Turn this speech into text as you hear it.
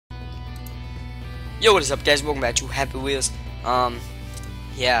Yo, what is up, guys? Welcome back to Happy Wheels.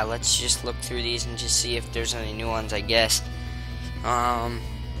 Yeah, let's just look through these and just see if there's any new ones, I guess. I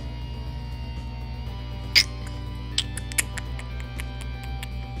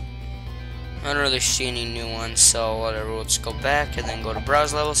don't really see any new ones, so whatever, let's go back and then go to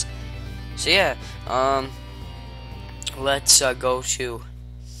browse levels. So yeah, let's go to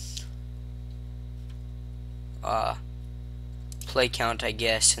play count, I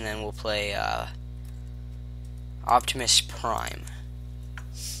guess, and then we'll play Optimus Prime.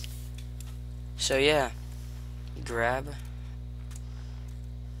 So yeah, grab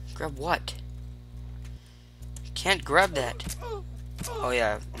what? Can't grab that. Oh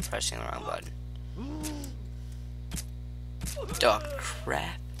yeah, I'm pressing the wrong button. Dog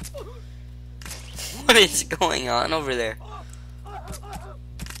crap. What is going on over there?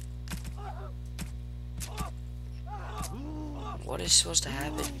 What is supposed to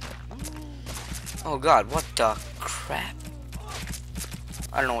happen? Oh god, what the crap?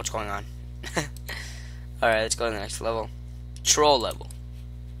 I don't know what's going on. Alright, let's go to the next level. Troll level.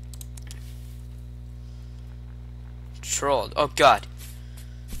 Trolled. Oh god.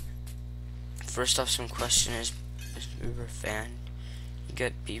 First off, some question is Bieber fan. You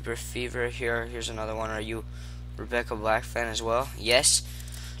get Bieber fever here. Here's another one. Are you Rebecca Black fan as well? Yes.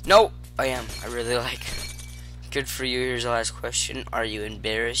 No, I am. I really like. Good for you. Here's the last question. Are you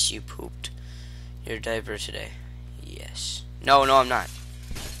embarrassed you pooped your diaper today? Yes. No, I'm not.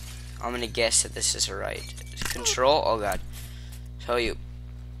 I'm gonna guess that this is right. Control. Oh god.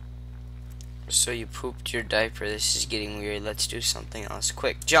 So you pooped your diaper. This is getting weird. Let's do something else.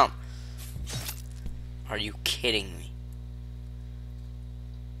 Quick, jump. Are you kidding me?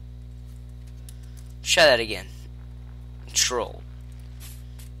 Try that again. Troll.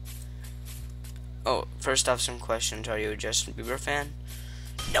 Oh, first off, some questions. Are you a Justin Bieber fan?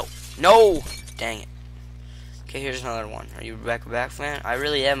 No! Dang it. Okay, here's another one. Are you a Rebecca Black fan? I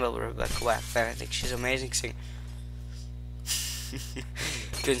really am a Rebecca Black fan. I think she's an amazing singer.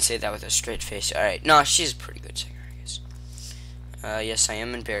 Couldn't say that with a straight face. Alright, no, she's a pretty good singer, I guess. Yes, I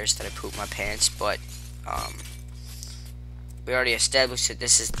am embarrassed that I pooped my pants, but, we already established that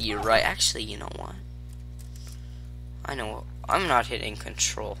this is the right. Actually, you know what? I know what. I'm not hitting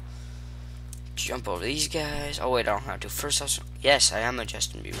control. Jump over these guys. Oh, wait, I don't have to. First off, yes, I am a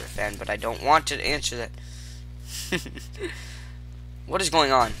Justin Bieber fan, but I don't want to answer that. What is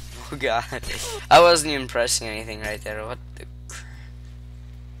going on? Oh, God. I wasn't even pressing anything right there. What the crap?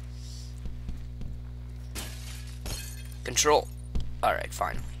 Control. Alright,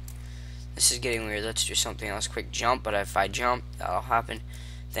 finally. This is getting weird. Let's do something else. Quick jump, but if I jump, that'll happen.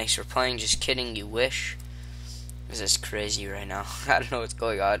 Thanks for playing. Just kidding. You wish. This is crazy right now. I don't know what's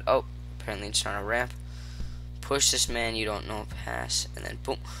going on. Oh, apparently it's on a ramp. Push this man you don't know pass, and then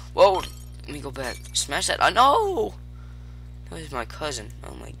boom. Whoa! Let me go back. Smash that. Oh, no! That was my cousin.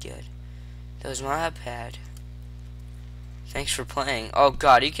 Oh, my God. That was my iPad. Thanks for playing. Oh,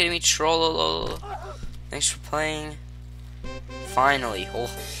 God. Are you kidding me? Troll. Thanks for playing. Finally.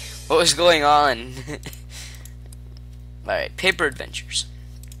 Oh, what was going on? Alright. Paper Adventures.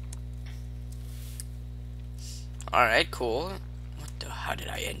 Alright, cool. How did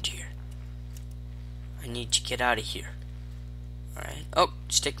I end here? I need to get out of here. Alright. Oh,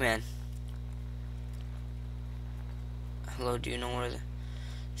 Stickman. Hello, do you know where the...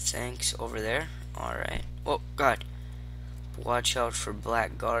 Thanks, over there. Alright. Oh, God. Watch out for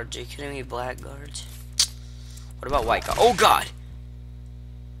black guards. Are you kidding me? Black guards? What about white guards? Oh, God!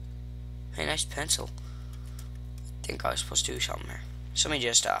 Hey, nice pencil. I think I was supposed to do something there. So let me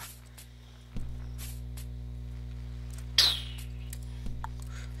just,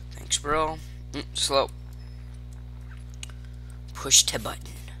 Thanks, bro. Slow. Push the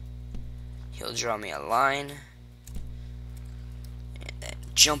button. He'll draw me a line. And then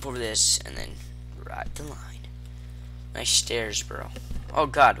jump over this, and then ride the line. Nice stairs, bro. Oh,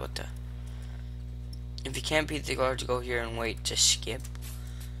 God, what the... If you can't beat the guards, go here and wait to skip.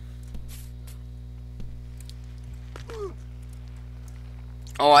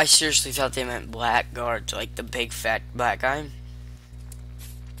 Oh, I seriously thought they meant black guards, like the big fat black guy.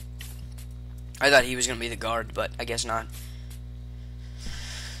 I thought he was gonna be the guard, but I guess not.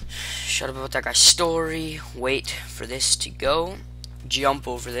 Shut up about that guy's story. Wait for this to go. Jump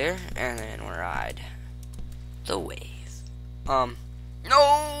over there, and then ride the wave. No,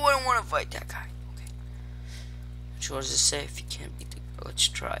 I don't want to fight that guy. Okay. What does it say? If you can't beat the... Let's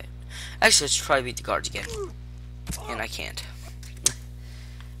try it. Actually, let's try to beat the guards again. And I can't.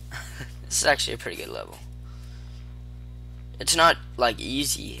 This is actually a pretty good level. It's not like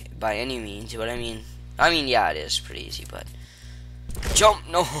easy by any means, but I mean yeah, it is pretty easy, but Jump!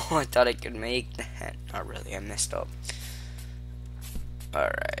 No, I thought I could make that. Not really, I messed up.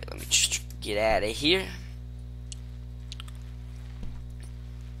 Alright, let me just get out of here.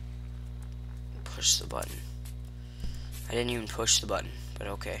 Push the button. I didn't even push the button, but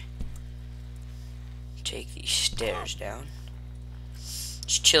okay. Take these stairs down.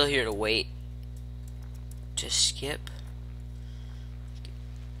 Just chill here to wait. Just skip.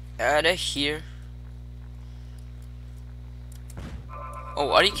 Out of here.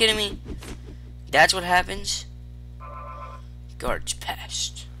 Oh, are you kidding me? That's what happens? Guards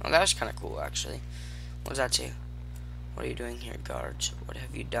passed. Oh, that was kind of cool, actually. What does that say? What are you doing here, guards? What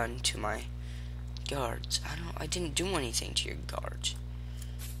have you done to my guards? I didn't do anything to your guards.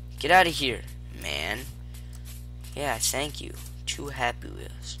 Get out of here, man. Yeah, thank you. 2 Happy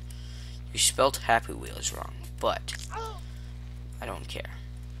Wheels. You spelled Happy Wheels wrong, but I don't care.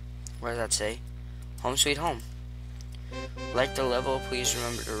 What does that say? Home sweet home. Like the level, please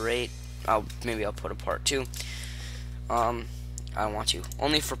remember to rate. Maybe I'll put a part 2. I want to.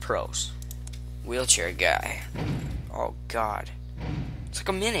 Only for pros. Wheelchair guy. Oh god. It's like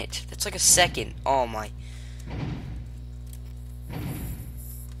a minute. That's like a second. Oh my.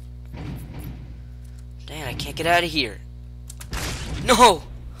 Dang, I can't get out of here. No!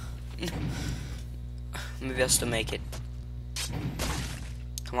 Maybe I'll still make it.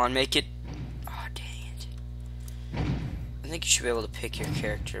 Come on, make it. Oh, dang it. I think you should be able to pick your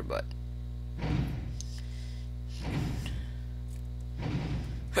character, but...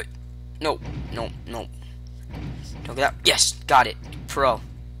 No, no, no. Don't get out. Yes, got it. Pro.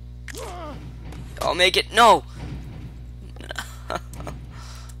 I'll make it. No!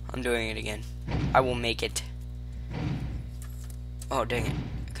 I'm doing it again. I will make it. Oh, dang it.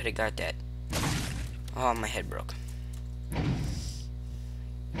 I could have got that. Oh, my head broke.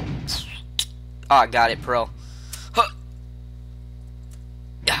 Oh, I got it, pro. Huh.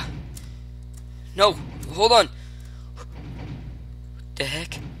 Yeah. No, hold on. The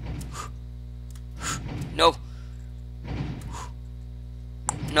heck? No.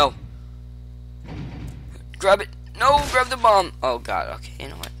 No. Grab it. No, grab the bomb. Oh, God. Okay, you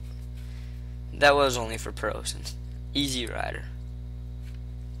know what? That was only for pros. Easy Rider.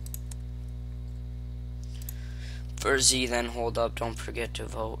 For Z, then hold up. Don't forget to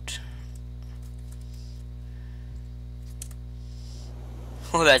vote.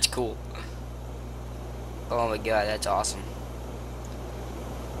 Oh, that's cool. Oh my god, that's awesome.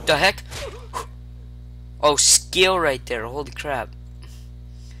 The heck? Oh, skill right there. Holy crap.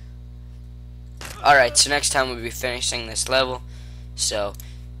 Alright, so next time we'll be finishing this level. So,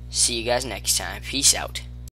 see you guys next time. Peace out.